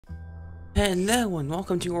Hello and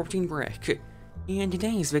welcome to Orbiting Brick. In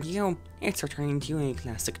today's video, it's returning to a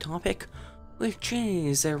classic topic, which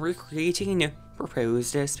is recreating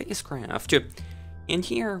proposed spacecraft. And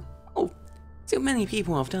here, so many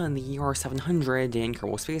people have done the ER-700 in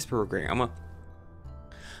Kerbal Space Program.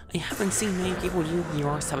 I haven't seen many people do the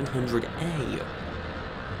ER-700A.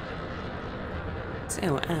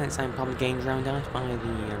 So, as I'm probably getting drowned out by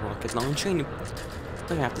the rocket launching,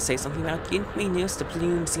 I have to say something about you may notice the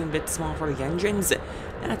plume seem a bit small for the engines.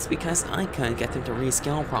 That's because I couldn't get them to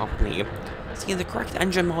rescale properly. See, the correct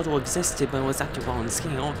engine model existed but was at the wrong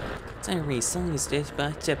scale, so I resized it,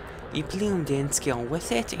 but the plume didn't scale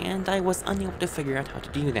with it, and I was unable to figure out how to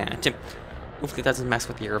do that. Hopefully it doesn't mess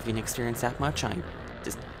with your viewing experience that much.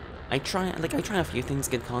 I try a few things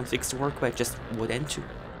to get configs to work, but it just wouldn't.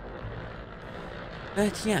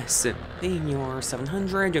 But yes, the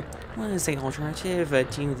ER-700 was an alternative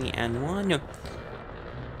to the N1,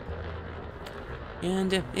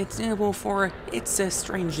 and it's notable for its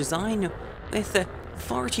strange design with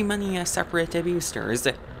far too many separate boosters.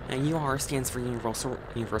 UR stands for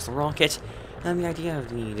Universal Rocket, and the idea of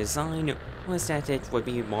the design was that it would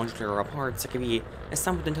be modular parts that could be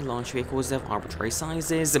assembled into launch vehicles of arbitrary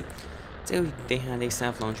sizes. So they had a set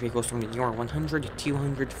of launch vehicles from the ER-100,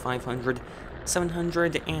 200, 500,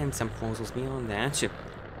 700, and some proposals beyond that.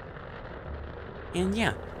 And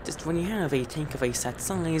yeah, just when you have a tank of a set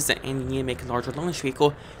size and you need to make a larger launch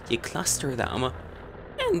vehicle, you cluster them.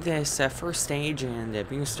 And this first stage and the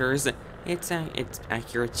boosters, it's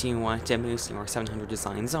accurate to what most ER-700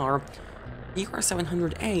 designs are. The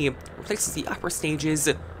ER-700A replaces the upper stages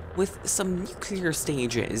with some nuclear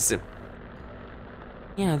stages.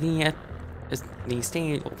 Yeah, the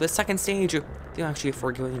second stage, they're actually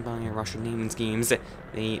forgoing by Russian naming schemes.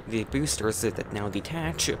 The boosters that now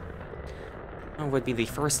detach would be the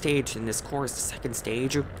first stage, and this core is the second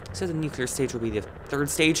stage, so the nuclear stage would be the third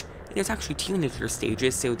stage. And there's actually two nuclear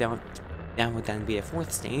stages, so that would then be a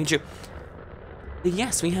fourth stage. But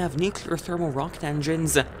yes, we have nuclear thermal rocket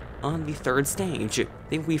engines on the third stage.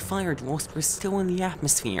 They will be fired whilst we're still in the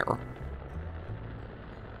atmosphere.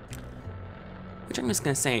 Which I'm just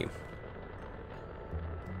gonna say,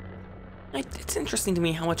 it's interesting to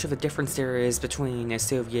me how much of a difference there is between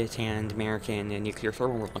Soviet and American nuclear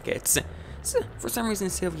thermal rockets. So, for some reason,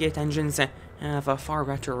 Soviet engines have a far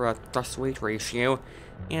better thrust-weight ratio,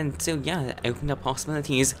 and so yeah, it opened up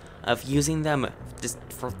possibilities of using them just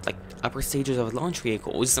for like upper stages of launch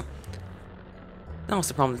vehicles. And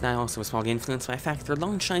also, that also was probably influenced by the fact their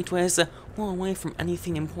launch site was well away from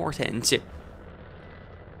anything important.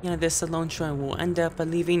 Yeah, this launch will end up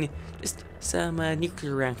leaving just some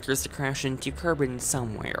nuclear reactors to crash into carbon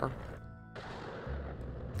somewhere.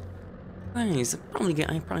 Anyways, I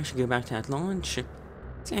probably should go back to that launch.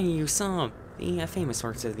 So you saw the famous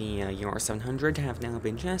parts of the ER-700 have now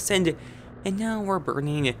been jettisoned, and now we're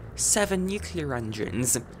burning 7 nuclear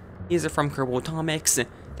engines. These are from Kerbal Atomics.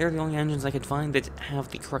 They're the only engines I could find that have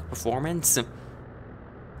the correct performance.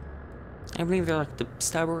 I believe they're like the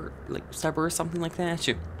stubber or something like that.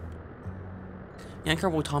 In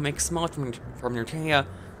Kerbal Atomics, mod from Nertea,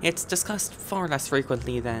 it's discussed far less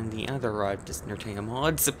frequently than the other Nertea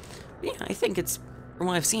mods. But yeah, I think from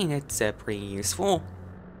what I've seen, it's pretty useful.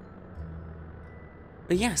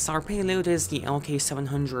 But yes, our payload is the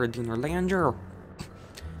LK-700 lunar lander.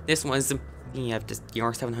 This was the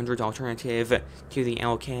ER-700 alternative to the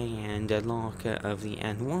LK and LOC of the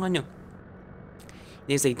N1.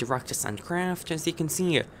 It is a direct descent craft, as you can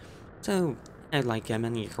see. So, like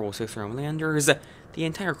many Kerbal Space Program landers, the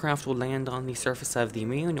entire craft will land on the surface of the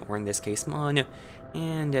moon, or in this case Mon,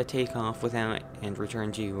 and take off and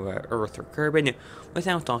return to Earth or Kerbin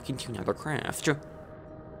without docking to another craft.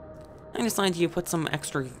 I decided to put some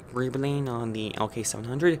extra rebalane on the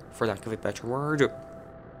LK-700, for lack of a better word.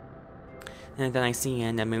 And then I see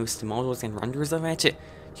in most models and renders of it,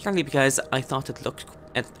 purely because I thought it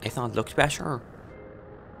looked better.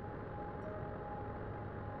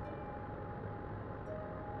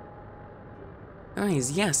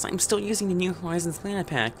 Guys, yes, I'm still using the New Horizons planet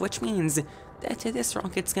pack, which means that this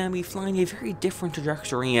rocket's gonna be flying a very different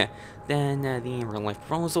trajectory than the real-life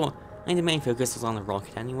proposal, and the main focus was on the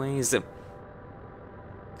rocket anyways.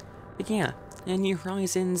 But yeah, the New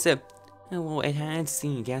Horizons, well, it has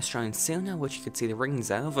the gas giant Sona, which you could see the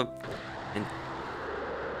rings of, and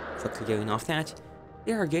quickly going off that,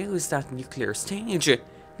 there goes that nuclear stage.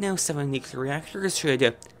 Now 7 nuclear reactors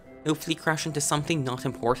should hopefully crash into something not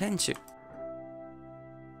important.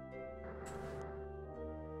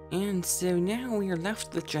 And so now we are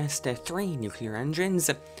left with just 3 nuclear engines,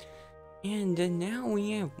 and now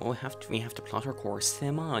we have to plot our course to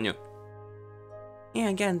them on. And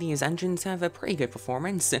again, these engines have a pretty good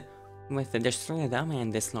performance. With just 3 of them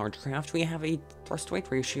and this large craft, we have a thrust-weight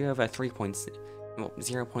ratio of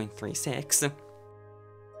 0.36.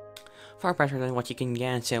 Far better than what you can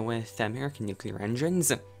get with American nuclear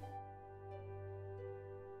engines.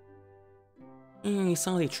 And you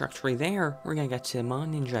saw the trajectory there. We're gonna get to them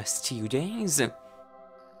on in just 2 days.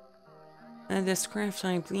 And this craft,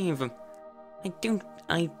 I believe,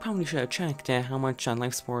 I probably should have checked how much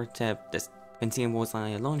life support this consumables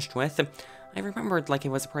I launched with. I remembered like it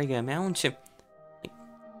was a pretty good amount. Like,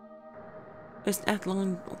 just that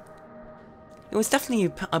long. It was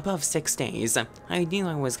definitely above 6 days. I knew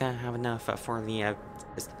I was gonna have enough for the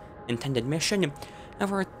this intended mission.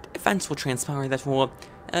 However, events will transpire that will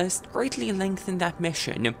greatly lengthen that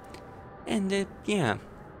mission. And yeah.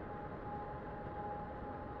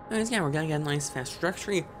 Yeah, we're gonna get a nice fast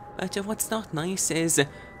trajectory. But what's not nice is,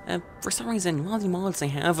 for some reason, one of the mods I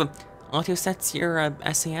have auto-sets your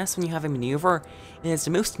SAS when you have a maneuver. It is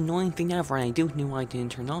the most annoying thing ever, and I don't know why I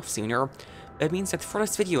didn't turn off sooner. It means that for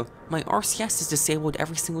this video, my RCS is disabled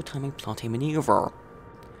every single time I plot a maneuver.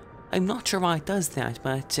 I'm not sure why it does that,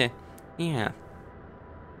 but yeah.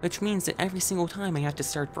 Which means that every single time I have to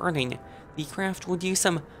start burning, the craft will do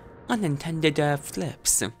some unintended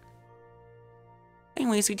flips.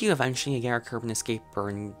 Anyways, we do eventually get our Kerbal escape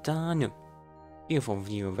burn done. Beautiful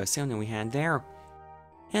view of Sona we had there.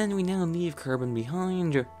 And we now leave Kerbal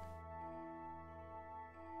behind.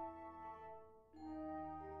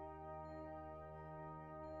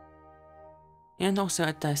 And also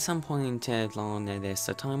at some point along this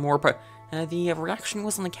time warp, the reaction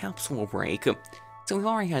was on the capsule break. So we've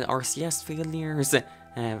already had RCS failures,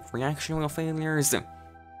 reaction wheel failures.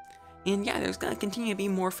 And yeah, there's gonna continue to be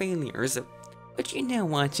more failures. But you know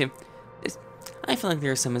what? I feel like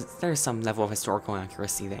there's some level of historical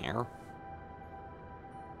accuracy there.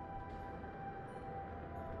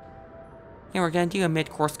 And we're gonna do a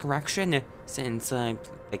mid-course correction, since the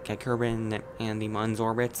Kerbal and the Mons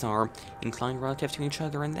orbits are inclined relative to each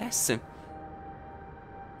other in this.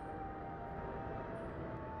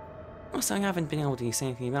 Also, I haven't been able to say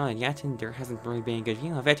anything about it yet, and there hasn't really been a good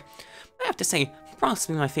view of it. I have to say,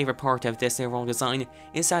 possibly my favorite part of this overall design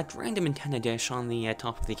is that random antenna dish on the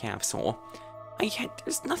top of the capsule.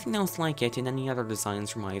 There's nothing else like it in any other designs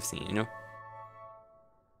from what I've seen.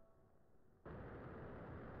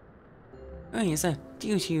 Anyways,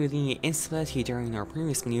 due to the instability during our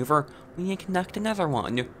previous maneuver, we need to conduct another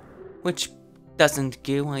one, which doesn't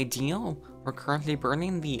go ideal. We're currently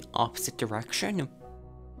burning the opposite direction.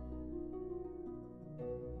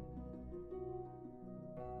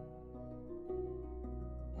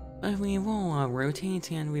 But we will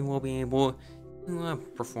rotate and we will be able to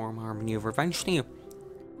perform our maneuver eventually.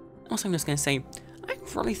 Also, I'm just gonna say, I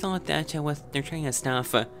really thought that with neutrino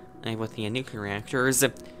stuff, with the nuclear reactors,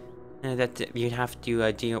 that you'd have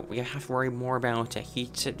to worry more about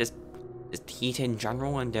heat, just heat in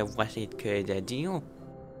general and what it could deal.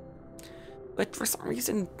 But for some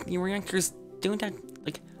reason, the reactors don't have,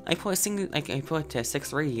 I put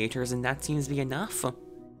 6 radiators and that seems to be enough.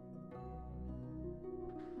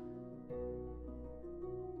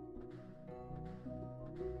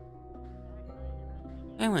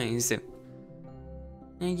 Anyways,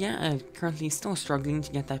 yeah, I'm currently still struggling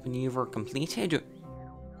to get that maneuver completed.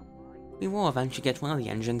 We will eventually get one of the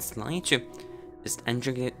engines to light. Just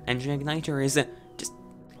engine igniter is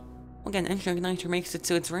again, engine igniter makes it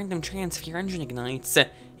so it's random chance if your engine ignites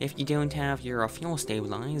if you don't have your fuel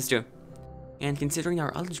stabilized. And considering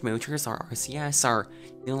our ullage motors, our RCS, are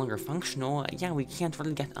no longer functional, yeah, we can't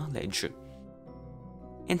really get ullage.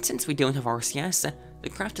 And since we don't have RCS, the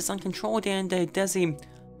craft is uncontrolled and does a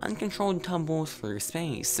uncontrolled tumble through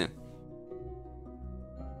space.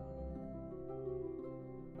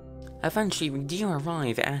 Eventually, we do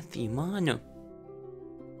arrive at the Mon,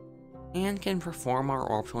 and can perform our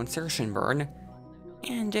orbital insertion burn.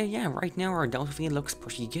 And yeah, right now our Delta V looks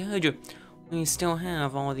pretty good. We still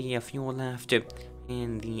have all the fuel left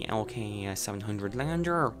in the LK-700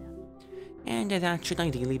 lander, and that should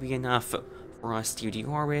ideally be enough for us to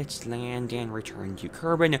deorbit, land, and return to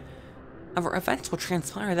Kerbal. However, events will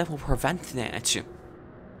transpire that will prevent that.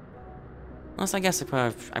 Also, I guess I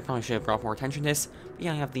probably should have brought more attention to this, but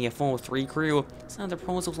yeah, I have the full 3 crew. Some of the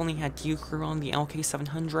proposals only had 2 crew on the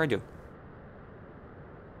LK-700.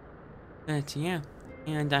 But yeah,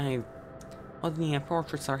 and all the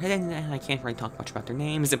portraits are hidden, and I can't really talk much about their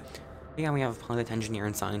names. But yeah, we have a pilot, engineer,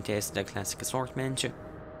 and scientist, the classic assortment.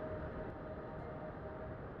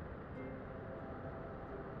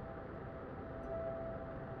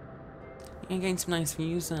 And getting some nice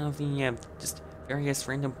views of the just various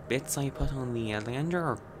random bits I put on the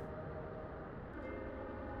lander.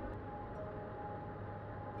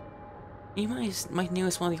 You might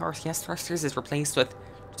notice one of the RTS thrusters is replaced with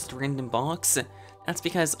just a random box. That's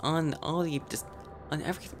because on all the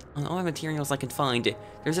materials I can find,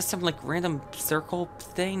 there's just some like random circle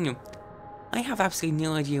thing. I have absolutely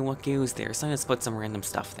no idea what goes there, so I just put some random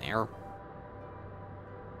stuff there.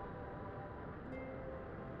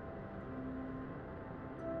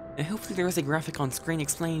 And hopefully there is a graphic on screen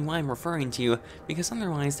explaining what I'm referring to, because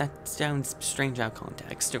otherwise that sounds strange out of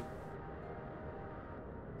context.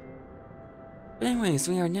 But anyways,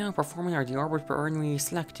 we are now performing our deorbit burn. We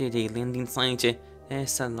selected a landing site.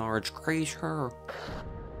 This a large crater.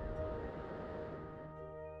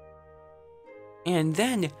 And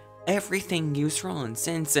then everything goes wrong,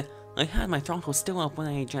 since I had my throttle still up when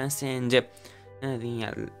I adjusted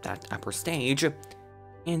that upper stage.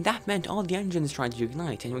 And that meant all the engines tried to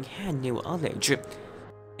ignite, and we had no ullage.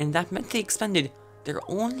 And that meant they expended their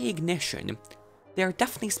only ignition. They're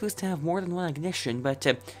definitely supposed to have more than one ignition, but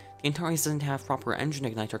the NTRs doesn't have proper engine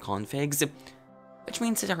igniter configs, which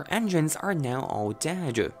means that our engines are now all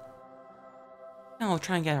dead. Now I'll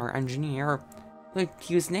try and get our engineer,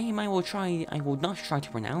 whose name I will not try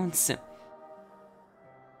to pronounce.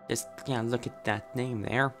 Just, yeah, look at that name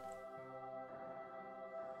there.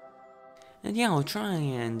 And yeah, I'll try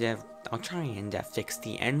and fix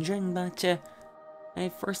the engine, but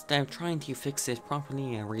first I'm trying to fix it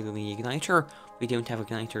properly and reload the igniter. We don't have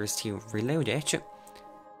igniters to reload it.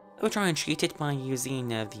 I'll try and cheat it by using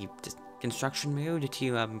the construction mode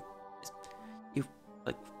to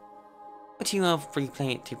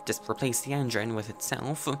replace the engine with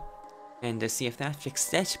itself, and to see if that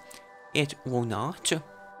fixes it. It will not.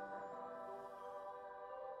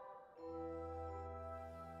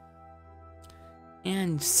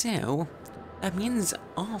 And so that means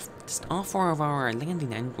all four of our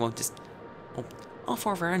all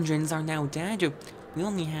four of our engines are now dead. We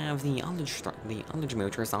only have the ullage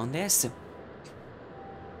motors on this,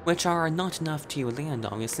 which are not enough to land,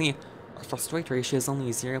 obviously. Our thrust weight ratio is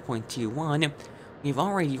only 0.21. We've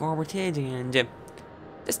already orbited, and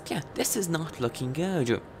this is not looking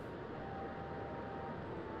good.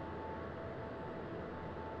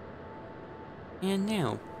 And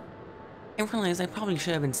now, I realize I probably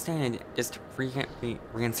should have instead just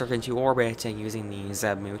reinserted into orbit using these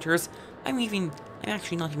motors. I'm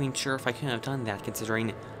actually not even sure if I could have done that,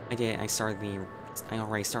 considering I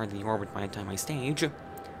already started the orbit by the time I stage.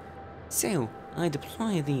 So I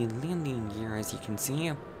deploy the landing gear, as you can see,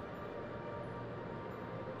 and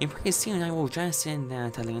pretty soon I will just end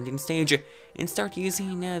that landing stage and start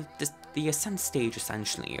using the ascent stage,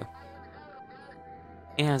 essentially.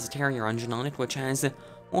 It has a Terrier engine on it, which has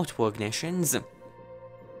multiple ignitions.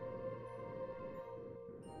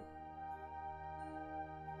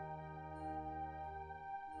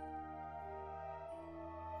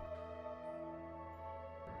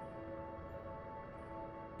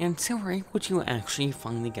 And so we're able to actually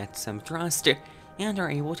finally get some thrust, and are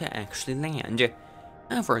able to actually land.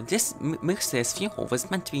 However, most of this fuel was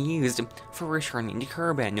meant to be used for returning to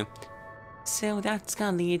Kerbal, so that's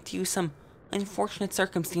gonna lead to some unfortunate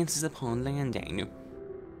circumstances upon landing.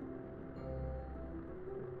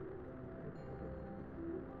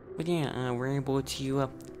 But yeah, we're able to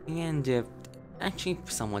land actually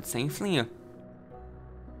somewhat safely.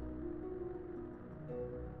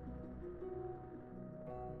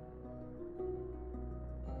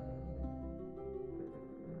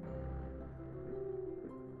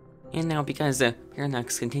 And now, because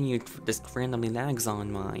Parallax continued just randomly lags on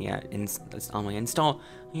my install,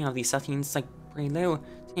 I have the settings like pretty low,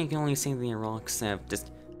 so you can only see the rocks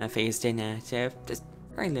just phased in at just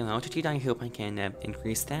very low altitude. I hope I can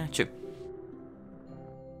increase that.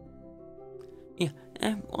 Yeah,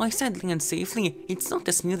 well, I said land safely. It's not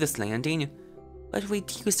the smoothest landing, but we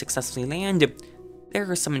do successfully land. There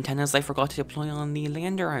are some antennas I forgot to deploy on the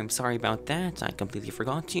lander. I'm sorry about that. I completely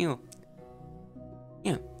forgot to.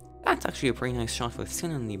 Yeah. That's actually a pretty nice shot with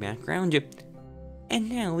sun in the background. And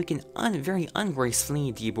now we can very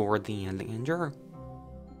ungracefully deboard the lander,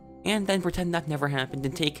 and then pretend that never happened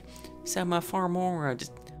and take some far more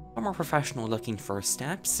professional looking first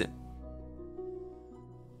steps.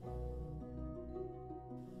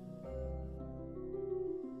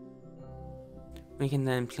 We can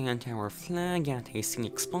then plant our flag at a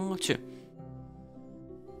scenic spot,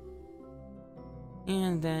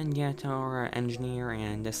 and then get our engineer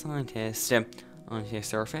and a scientist onto the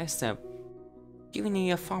surface,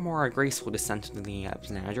 giving a far more graceful descent to the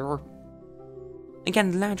ladder.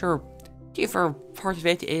 Again, the ladder, for part of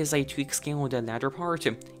it is a tweak-scaled ladder part.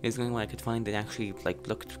 Is the only way I could find that actually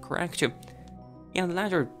looked correct. Yeah, the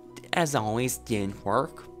ladder, as always, didn't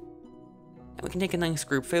work. And we can take a nice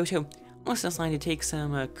group photo. also decided to take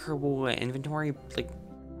some Kerbal inventory, like,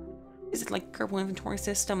 is it like Kerbal inventory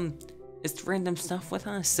system? Just random stuff with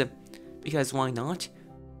us, because why not?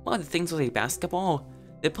 One of the things with a basketball,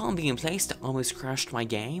 the palm being placed almost crashed my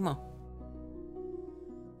game.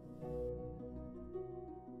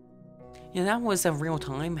 Yeah, that was a real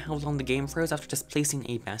time how long the game froze after just placing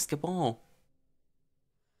a basketball.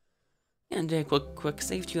 And a quick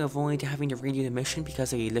save to avoid having to redo the mission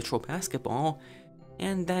because of a literal basketball,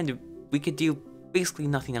 and then we could do basically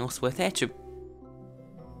nothing else with it.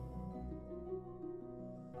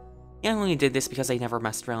 I only did this because I never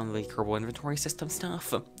messed around with the Kerbal inventory system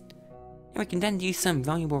stuff. And we can then do some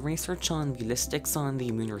valuable research on ballistics on the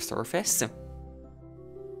lunar surface.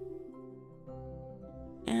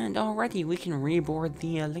 And already we can reboard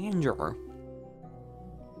the lander.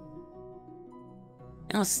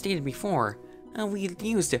 As stated before, we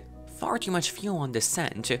used far too much fuel on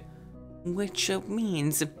descent, which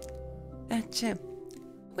means that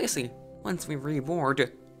basically, once we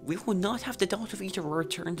reboard, we will not have the Delta V to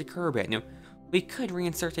return to Kerbin. We could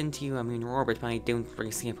reinsert into a lunar orbit, but I don't really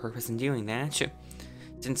see a purpose in doing that,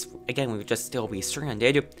 since again we would just still be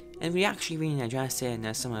stranded, and we actually readjust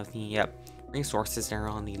in some of the resources that are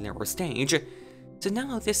on the lower stage. So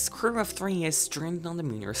now this crew of 3 is stranded on the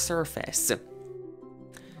lunar surface.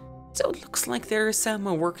 So it looks like there's some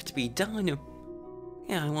work to be done.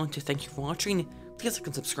 Yeah, I want to thank you for watching. Please like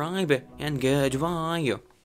and subscribe, and goodbye.